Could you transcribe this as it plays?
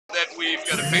that we've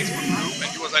got a Facebook group,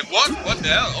 and he was like, "What? What the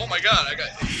hell? Oh my God!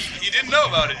 He didn't know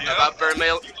about it. You know? About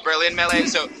Berlin Melee.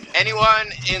 So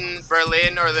anyone in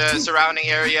Berlin or the surrounding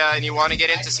area and you want to get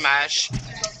into Smash,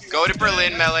 go to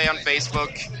Berlin Melee on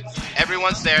Facebook.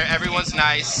 Everyone's there. Everyone's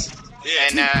nice.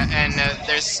 Yeah. And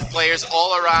there's players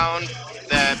all around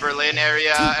the Berlin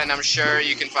area, and I'm sure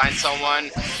you can find someone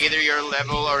either your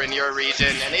level or in your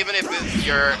region. And even if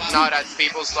you're not at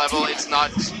people's level, it's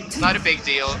not a big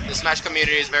deal. The Smash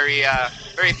community is very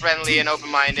friendly and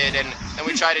open-minded, and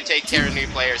we try to take care of new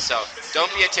players. So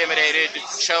don't be intimidated.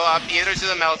 Show up either to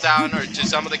the Meltdown or to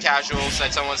some of the casuals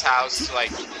at someone's house.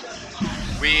 Like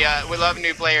we love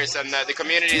new players, and the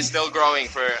community is still growing.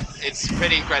 It's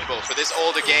pretty incredible for this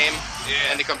older game,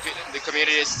 and the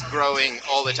community is growing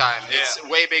all the time. Yeah. It's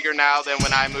way bigger now than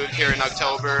when I moved here in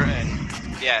October, and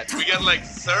yeah. We got like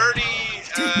 30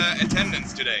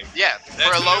 attendance today. Yeah, That's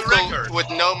for a a new local record. with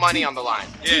no money on the line.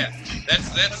 Yeah,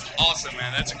 that's awesome,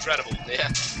 man. That's incredible.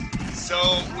 Yeah.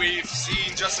 So we've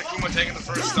seen justakuma taking the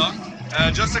first stock.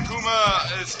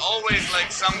 Justakuma is always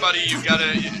like somebody you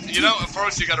gotta, you know,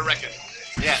 first you gotta reckon.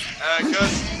 Yeah.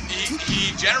 Because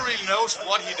he generally knows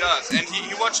what he does, and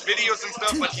he watched videos and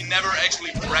stuff, but he never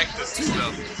actually practiced and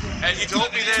stuff. And he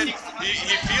told me that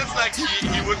he feels like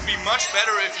he would be much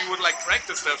better if he would like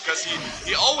practice stuff, because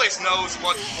he always knows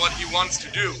what he wants to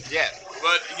do. Yeah.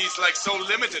 But he's like so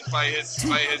limited by his you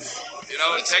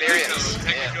know, Experience.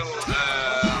 technical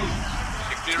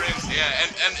experience,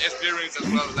 and experience as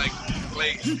well, like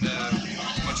playing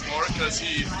much more, because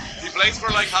he plays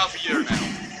for like half a year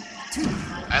now.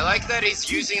 I like that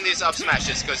he's using these up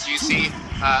smashes, because you see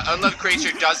Unloved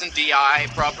Creature doesn't DI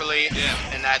properly,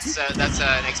 and that's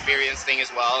an experience thing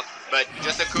as well. But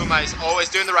justakuma is always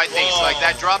doing the right things, like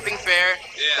that dropping fair.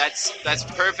 That's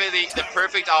the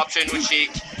perfect option with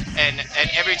Sheik, and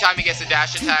every time he gets a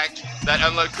dash attack, that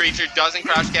Unloved Creature doesn't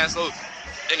crouch cancel,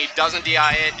 and he doesn't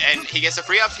DI it, and he gets a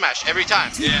free up smash every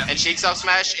time. Yeah. And Sheik's up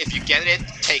smash, if you get it,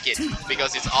 take it,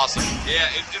 because it's awesome. Yeah,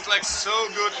 it's like so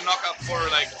good knockup for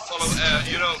like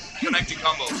you know, connecting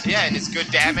combos. Yeah, and it's good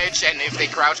damage, and if they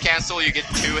crouch cancel, you get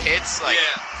 2 hits. Like,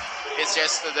 it's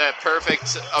just the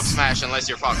perfect up smash, unless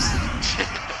you're Fox.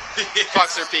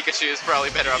 Fox or Pikachu is probably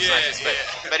better up smashes,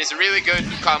 but it's a really good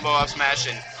combo up smash,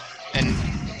 and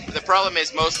the problem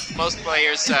is most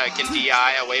players can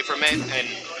DI away from it, and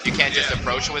you can't just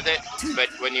approach with it. But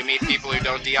when you meet people who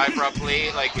don't DI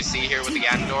properly, like we see here with the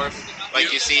Ganondorf,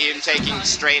 like you see him taking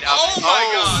straight up. Oh my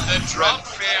God, the drop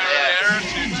fair there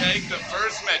to take the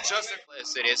first match. Just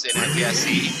it is in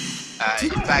NTSC.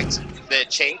 In fact, the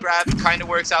chain grab kind of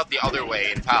works out the other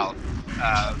way in PAL,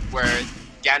 where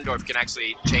Ganondorf can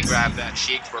actually chain grab that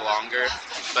Sheik for longer,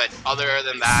 but other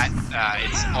than that,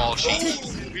 it's all Sheik.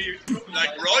 Like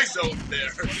Roy's over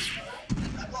there.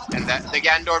 And the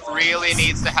Ganondorf really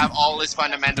needs to have all his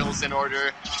fundamentals in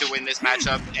order to win this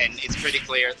matchup, and it's pretty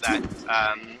clear that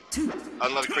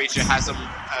Unloved Creature has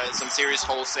some serious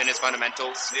holes in his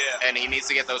fundamentals, and he needs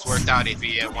to get those worked out if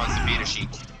he wants to beat a Sheik.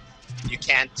 You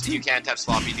can't have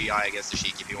sloppy DI against a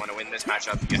Sheik if you want to win this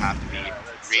matchup. You have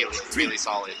to be really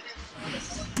solid.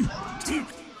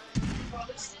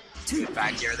 Good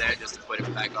back air there just to put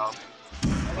him back off.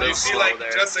 Well, you see, like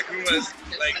justakuma is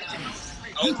like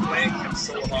outplaying him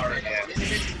so hard.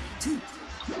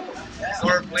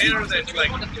 For a player that's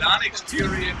like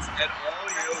non-experienced at all,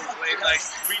 you know, he played like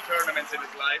 3 tournaments in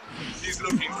his life, he's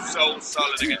looking so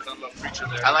solid against Unloved Creature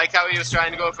there. I like how he was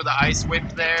trying to go for the ice whip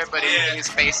there, but his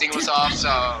spacing was off,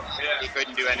 so he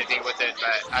couldn't do anything with it.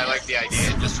 But I like the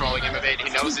idea, just trolling him a bit. He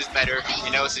knows he's better. He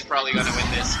knows he's probably going to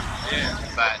win this.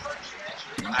 But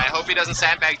I hope he doesn't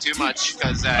sandbag too much,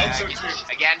 because a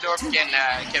Ganondorf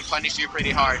can punish you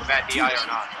pretty hard, bad DI or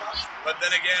not. But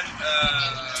then again,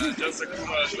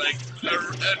 justakuma is like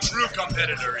a true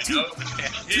competitor, you know?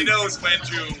 He knows when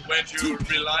to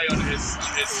rely on his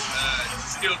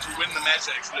skill to win the match,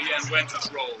 actually, and when to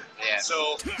troll.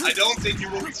 So I don't think he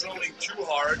will be trolling too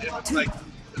hard if it's like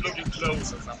looking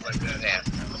close or something like that.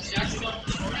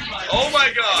 Oh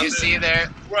my God! You see there,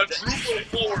 quadruple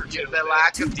forward. The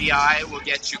lack of DI will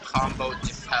get you comboed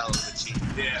to hell with Sheik.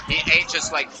 He ate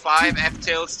just like 5 F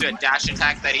tilts to a dash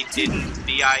attack that he didn't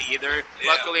DI either.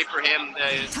 Luckily for him,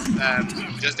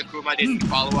 justakuma didn't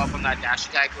follow up on that dash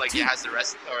attack like he has the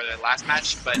last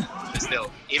match. But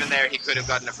still, even there, he could have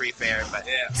gotten a free fair. But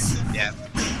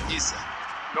he's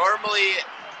normally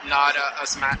not a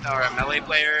Smash or a Melee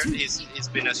player. He's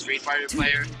been a Street Fighter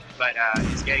player, but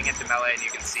he's getting into Melee, and you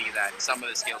can see that some of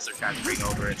the skills are transferring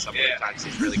over, and some of the times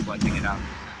he's really clutching it out.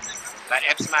 That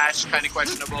F smash kind of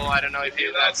questionable. I don't know if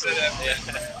he. That's it.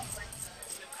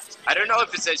 I don't know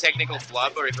if it's a technical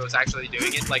flub or if it was actually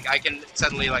doing it. Like I can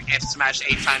suddenly like F smash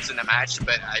 8 times in a match,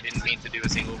 but I didn't mean to do a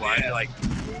single one. Yeah. Like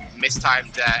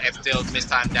mistimed F tilt,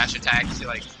 mistimed dash attack.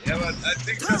 Like Yeah, but I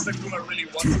think justakuma really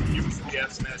wants to use the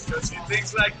F smash because he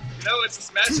thinks like, you know, it's a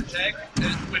smash attack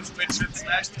which should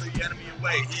smash the enemy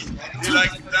away. He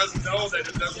like doesn't know that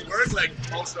it doesn't work like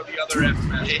most of the other F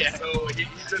smashes. Yeah. So he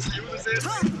just uses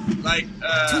it like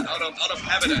out of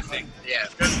habit, I think. yeah,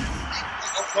 Because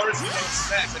of course he knows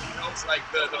Smash and he knows like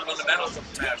the fundamentals of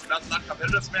Smash, not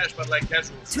competitive Smash, but like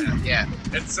casual Smash. yeah.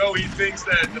 And so he thinks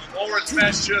that the forward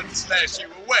smash should smash you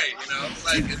away, you know,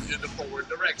 like in the forward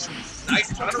direction.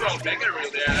 Nice turnaround back aerial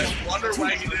there. I wonder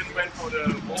why he didn't went for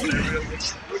the forward aerial,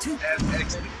 which would have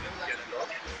actually been get it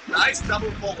off. Nice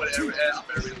double forward up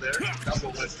aerial there.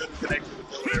 Double, but couldn't connect to the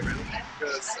forward aerial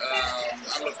because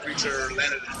Unloved Creature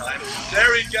landed in time.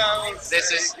 There he goes.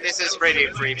 This is pretty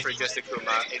free for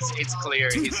justakuma. It's clear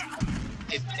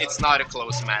it's not a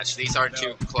close match. These are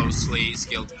two closely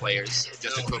skilled players.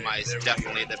 justakuma is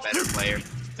definitely the better player,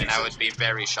 and I would be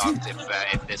very shocked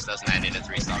if this doesn't end in a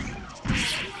 3-stock.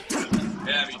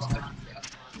 Yeah, I mean,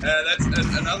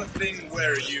 that's another thing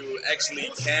where you actually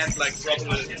can't like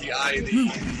properly DI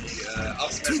the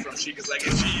up smash from Sheik. Is like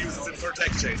if she uses it for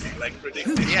tech chasing, like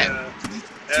predicting. Yeah.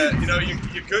 You know,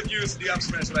 you could use the up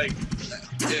smash like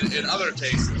in other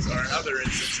cases or in other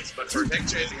instances, but for tech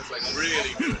chasing, it's like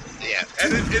really good. Yeah.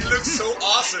 And it looks so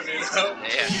awesome, you know.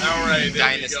 Yeah. All right, there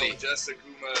Dynasty. we go.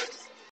 justakuma